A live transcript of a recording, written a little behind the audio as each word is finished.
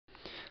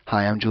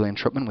Hi, I'm Julian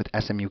Trupman with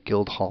SMU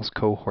Guildhall's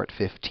Cohort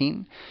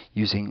 15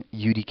 using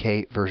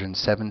UDK version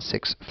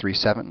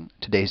 7637.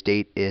 Today's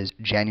date is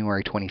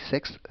January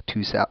 26th,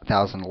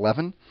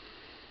 2011.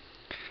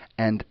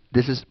 And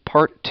this is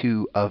part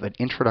 2 of an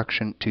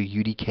introduction to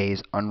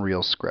UDK's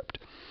Unrealscript.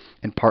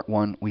 In part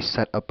 1, we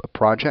set up a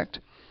project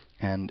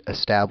and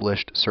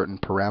established certain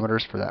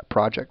parameters for that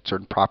project,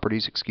 certain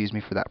properties,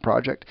 for that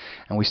project.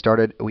 And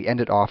we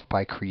ended off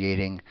by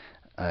creating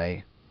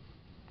a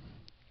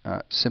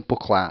simple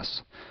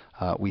class.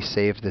 We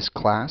saved this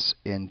class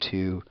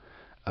into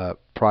a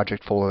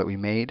project folder that we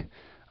made,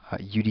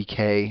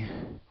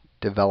 UDK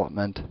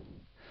development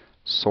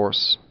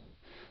source.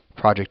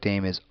 Project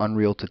name is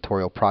Unreal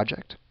Tutorial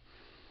Project.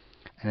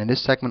 And in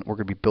this segment, we're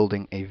going to be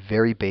building a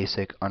very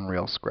basic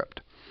Unreal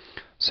script.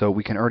 So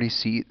we can already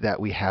see that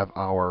we have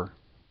our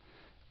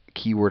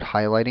keyword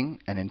highlighting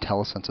and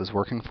IntelliSense is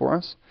working for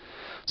us.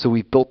 So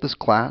we've built this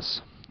class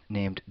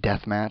named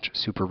Deathmatch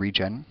Super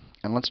Regen.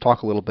 And let's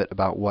talk a little bit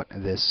about what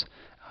this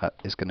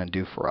is going to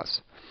do for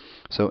us.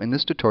 So in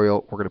this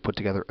tutorial, we're going to put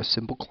together a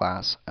simple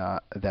class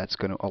that's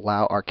going to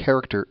allow our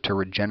character to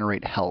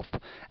regenerate health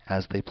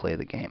as they play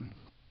the game.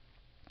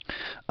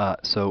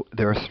 So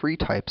there are 3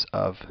 types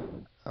of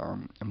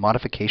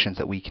modifications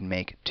that we can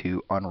make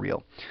to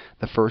Unreal.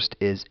 The first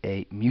is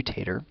a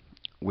mutator,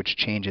 which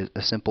changes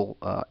a simple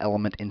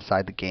element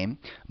inside the game.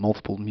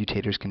 Multiple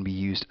mutators can be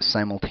used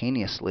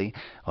simultaneously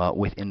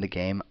within the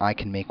game. I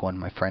can make one,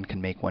 my friend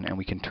can make one, and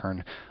we can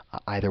turn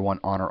either one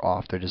on or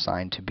off. They're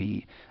designed to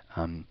be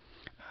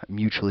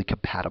mutually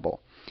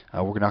compatible.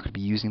 We're not going to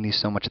be using these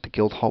so much at the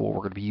Guildhall. What we're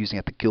going to be using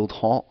at the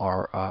Guildhall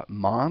are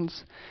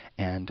mods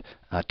and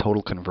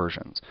total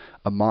conversions.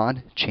 A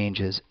mod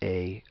changes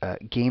a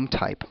game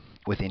type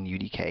within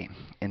UDK.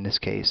 In this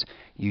case,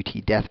 UT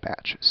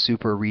Deathmatch.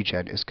 Super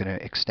Regen is going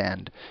to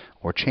extend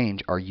or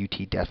change our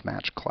UT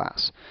Deathmatch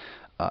class.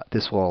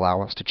 This will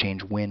allow us to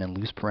change win and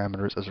lose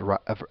parameters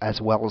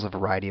as well as a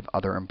variety of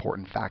other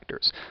important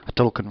factors. A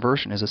total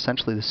conversion is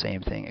essentially the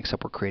same thing,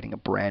 except we're creating a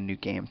brand new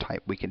game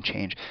type. We can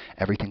change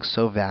everything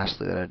so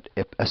vastly that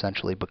it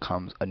essentially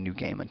becomes a new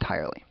game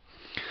entirely.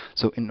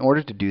 So in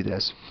order to do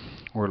this,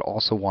 we're going to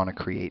also want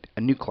to create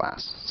a new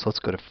class. So let's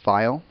go to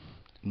File,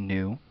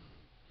 New,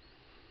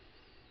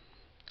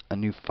 a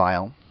new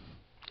file.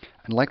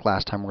 And like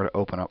last time, we're going to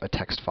open up a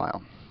text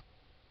file.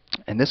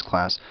 In this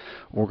class,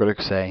 we're going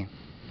to say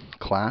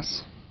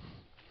class.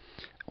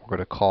 We're going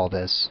to call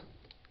this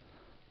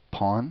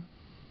pawn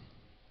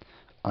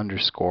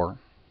underscore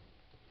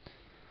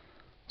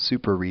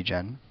super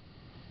regen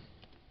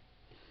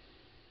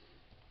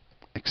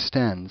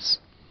extends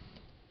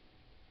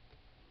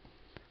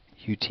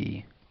UT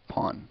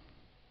pawn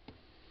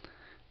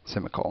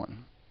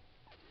semicolon.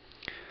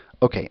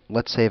 Okay,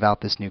 let's save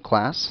out this new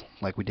class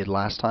like we did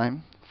last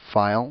time.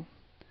 File,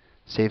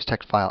 saves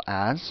text file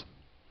as.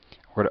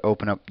 We're going to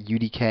open up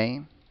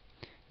UDK,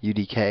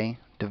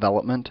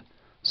 development,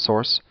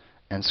 source,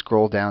 and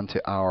scroll down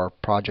to our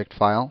project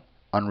file,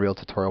 Unreal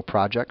Tutorial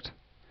Project.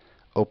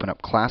 Open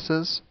up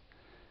classes,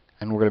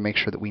 and we're going to make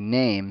sure that we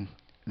name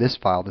this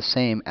file the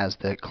same as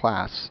the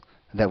class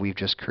that we've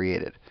just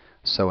created.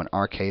 So in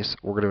our case,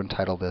 we're going to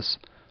entitle this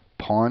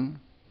pawn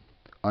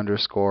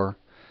underscore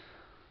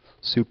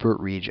super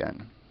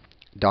regen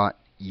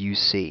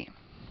 .uc.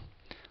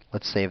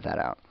 Let's save that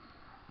out.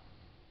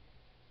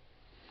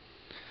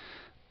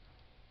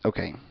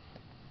 Okay.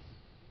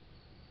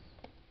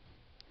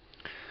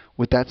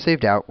 With that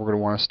saved out, we're going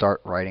to want to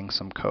start writing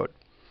some code.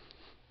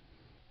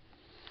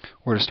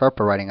 We're going to start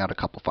by writing out a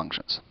couple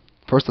functions.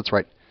 First, let's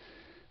write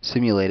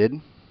simulated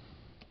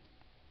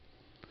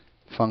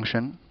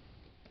function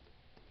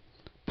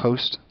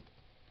post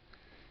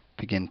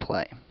begin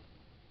play.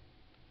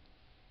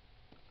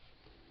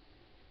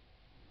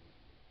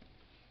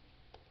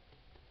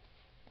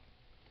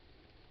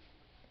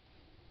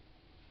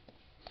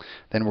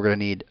 Then we're going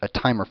to need a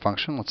timer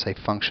function. Let's say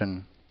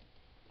function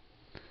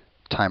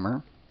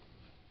timer.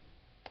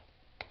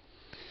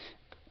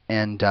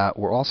 And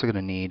we're also going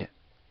to need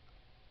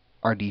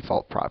our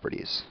default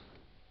properties.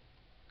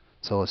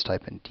 So let's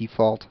type in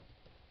default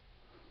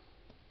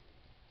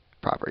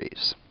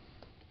properties.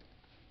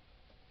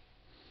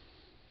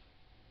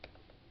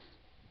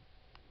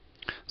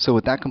 So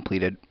with that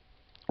completed,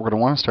 we're going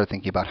to want to start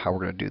thinking about how we're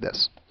going to do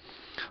this.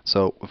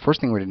 So the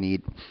first thing we're going to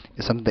need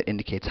is something that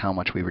indicates how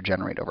much we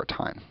regenerate over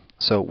time.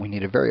 So we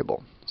need a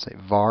variable. Say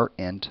var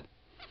int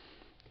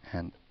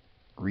and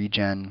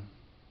regen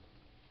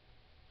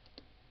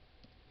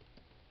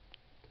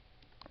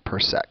per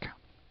sec.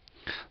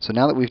 So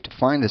now that we've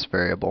defined this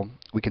variable,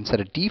 we can set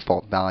a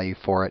default value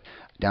for it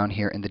down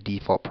here in the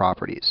default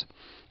properties.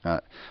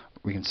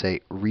 We can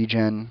say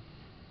regen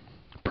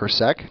per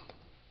sec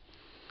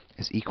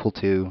is equal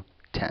to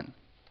 10.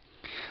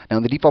 Now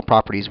in the default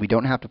properties, we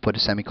don't have to put a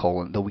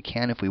semicolon, though we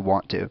can if we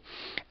want to.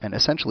 And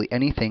essentially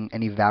anything,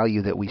 any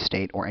value that we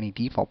state or any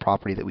default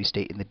property that we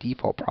state in the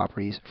default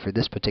properties for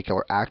this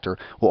particular actor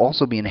will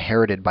also be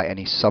inherited by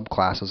any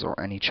subclasses or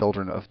any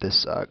children of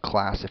this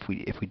class if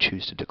we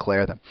choose to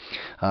declare them.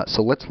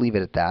 So let's leave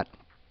it at that.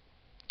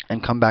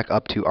 and come back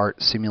up to our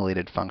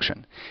simulated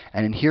function.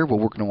 And in here, what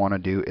we're going to want to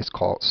do is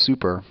call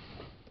super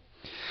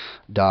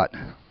dot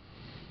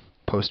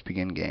post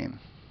begin game.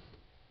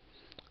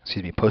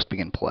 Excuse me, post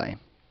begin play.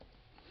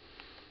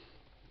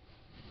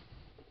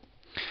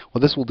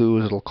 What this will do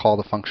is it'll call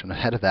the function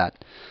ahead of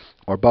that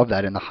or above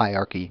that in the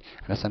hierarchy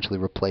and essentially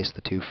replace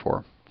the two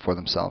for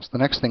themselves. The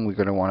next thing we're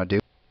going to want to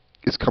do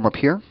is come up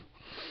here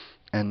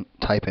and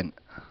type in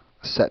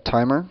set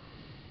timer,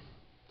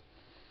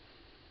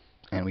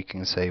 and we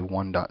can say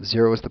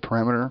 1.0 is the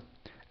parameter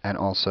and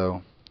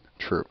also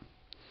true.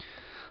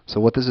 So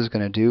what this is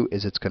going to do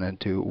is it's going to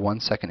do 1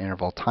 second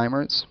interval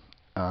timers,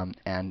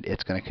 and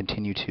it's going to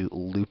continue to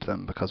loop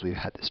them because we've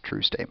had this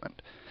true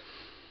statement.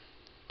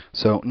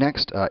 So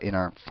next, in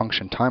our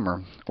function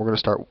timer, we're going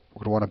to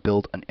want to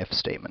build an if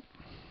statement.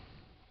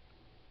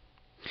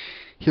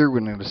 Here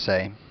we're going to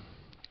say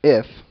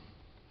if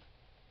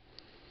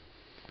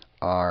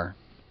our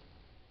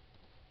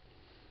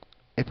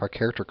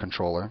character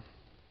controller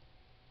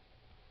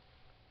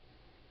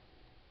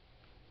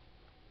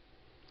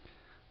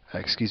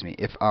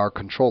if our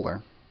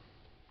controller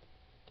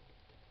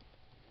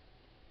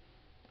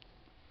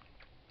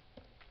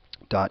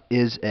dot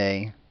is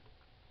a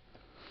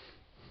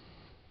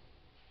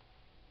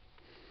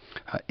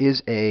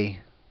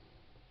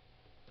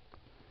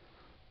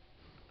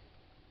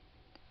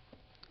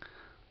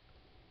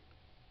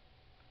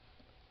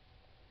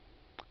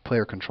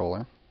player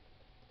controller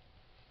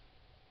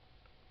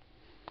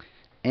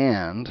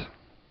and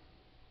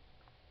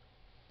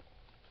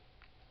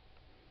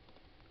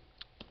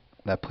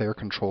that player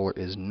controller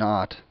is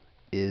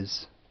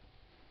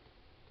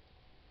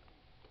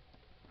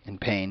in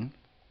pain.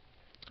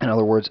 In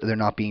other words, they're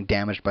not being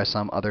damaged by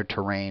some other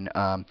terrain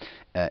or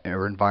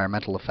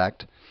environmental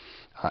effect,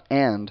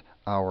 and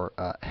our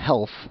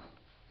health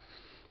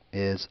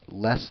is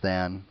less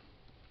than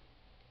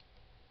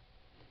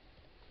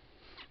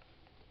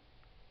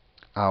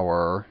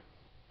our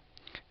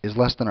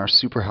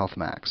super health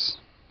max.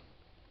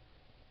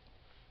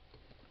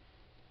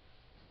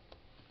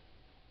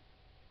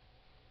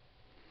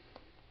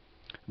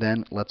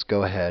 Then let's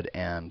go ahead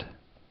and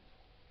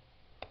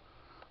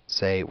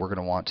say we're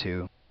going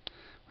to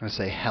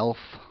say health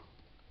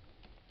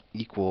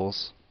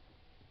equals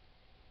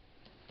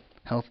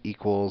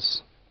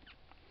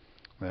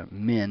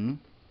min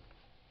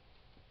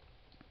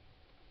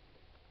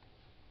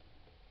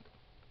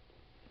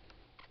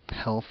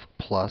health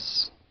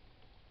plus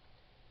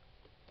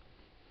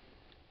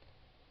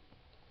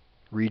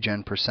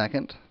regen per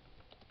second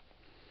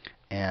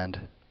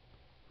and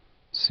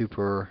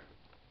super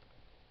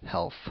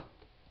health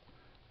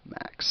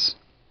max.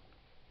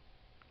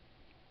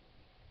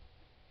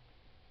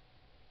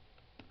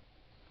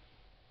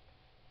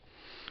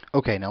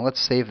 Okay, now let's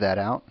save that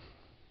out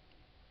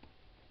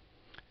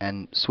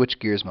and switch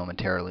gears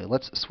momentarily.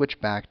 Let's switch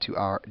back to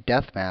our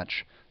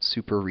deathmatch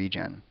super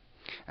regen.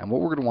 And what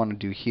we're going to want to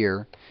do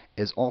here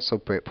is also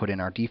put in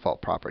our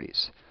default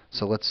properties.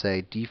 So let's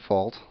say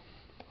default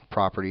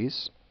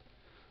properties,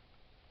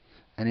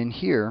 and in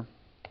here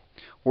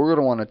we're going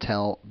to want to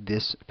tell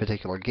this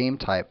particular game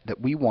type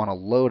that we want to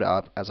load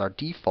up as our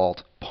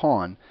default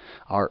pawn,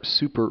 our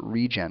super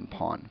regen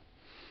pawn.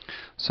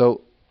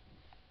 So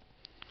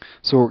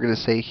what we're going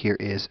to say here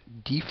is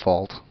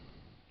default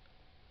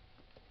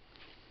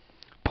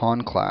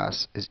pawn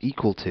class is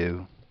equal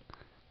to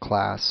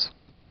class.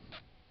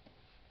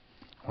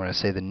 We're going to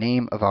say the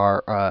name of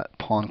our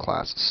pawn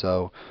class.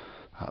 So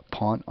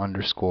pawn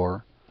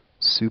underscore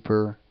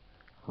super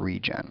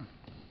regen.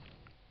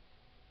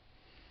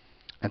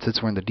 And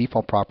since we're in the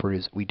default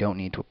properties, we don't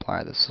need to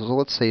apply this. So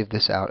let's save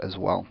this out as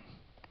well.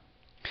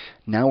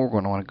 Now we're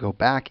going to want to go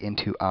back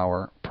into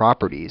our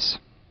properties,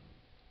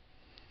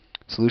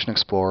 Solution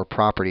Explorer,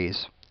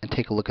 Properties, and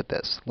take a look at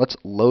this. Let's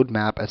load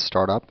map at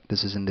startup.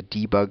 This is in the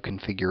debug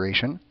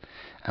configuration.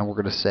 And we're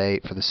going to say,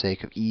 for the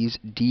sake of ease,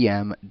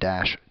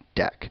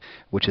 dm-deck,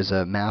 which is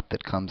a map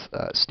that comes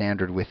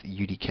standard with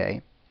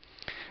UDK.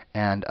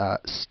 And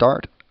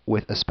start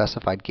with a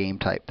specified game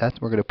type. That's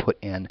we're going to put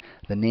in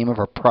the name of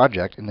our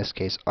project, in this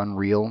case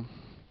Unreal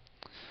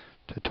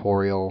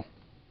Tutorial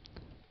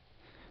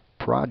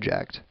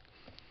Project,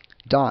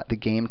 dot the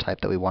game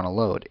type that we want to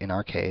load, in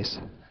our case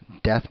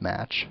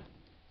deathmatch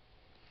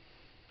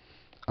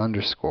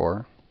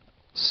underscore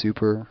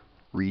super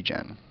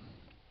regen.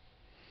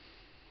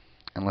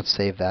 And let's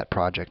save that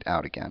project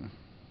out again.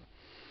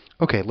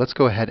 Okay, let's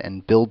go ahead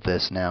and build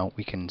this now.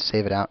 We can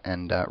save it out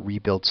and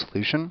rebuild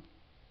solution.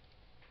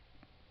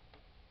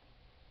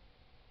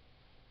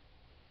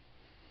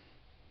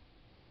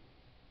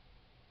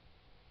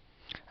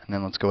 And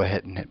then let's go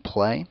ahead and hit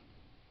play.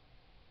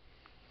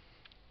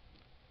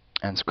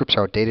 And scripts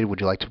are outdated.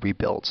 Would you like to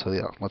rebuild? So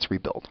yeah, let's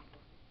rebuild.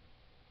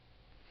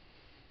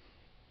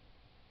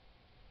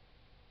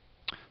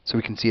 So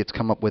we can see it's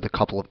come up with a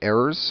couple of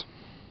errors.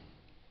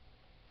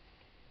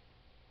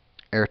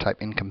 Error type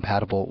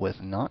incompatible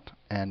with not,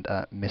 and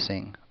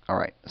missing.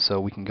 Alright, so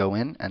we can go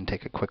in and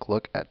take a quick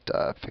look at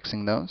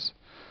fixing those.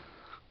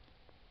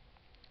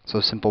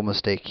 So simple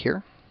mistake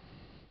here.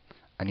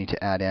 I need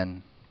to add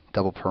in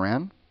double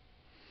paren,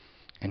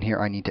 and here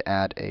I need to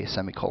add a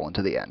semicolon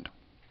to the end.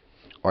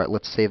 Alright,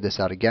 let's save this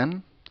out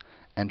again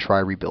and try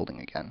rebuilding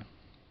again.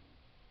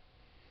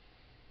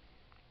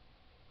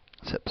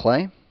 Let's hit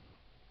play.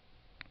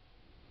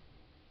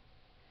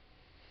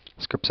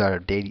 Script's out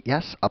of date.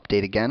 Yes,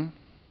 update again.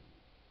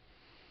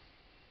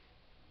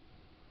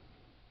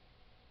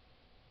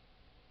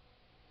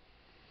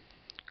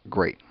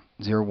 Great.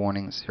 0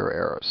 warnings, 0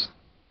 errors.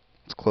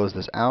 Let's close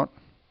this out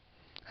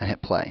and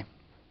hit play.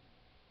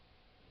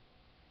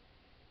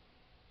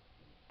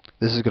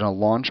 This is going to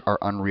launch our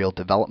Unreal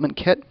development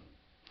kit,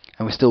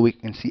 and we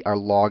can see our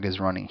log is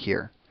running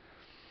here.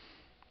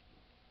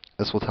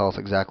 This will tell us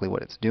exactly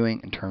what it's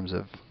doing in terms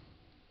of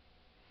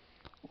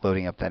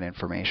loading up that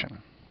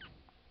information.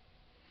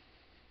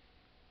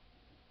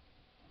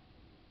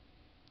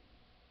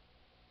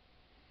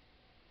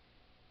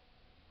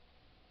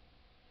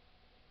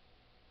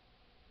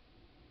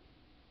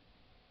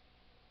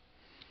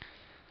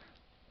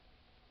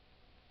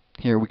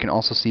 Here we can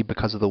also see,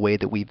 because of the way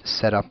that we've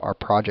set up our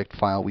project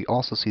file, we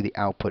also see the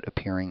output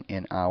appearing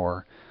in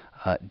our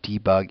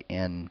debug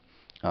in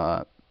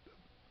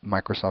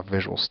Microsoft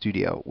Visual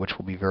Studio, which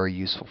will be very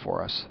useful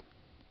for us.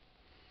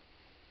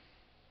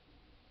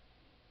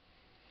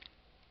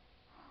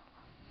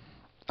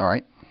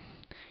 Alright,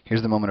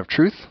 here's the moment of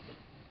truth.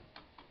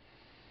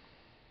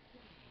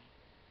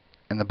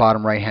 In the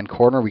bottom right hand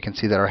corner, we can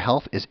see that our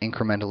health is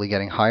incrementally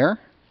getting higher.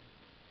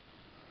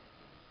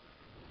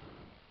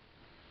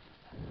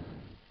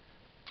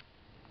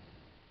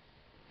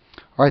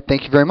 Alright,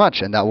 thank you very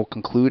much, and that will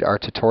conclude our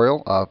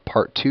tutorial of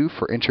part 2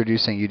 for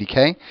introducing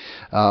UDK.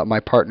 My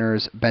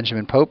partners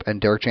Benjamin Pope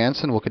and Derek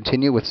Jansen will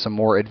continue with some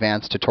more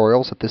advanced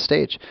tutorials at this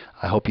stage.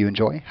 I hope you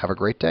enjoy. Have a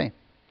great day.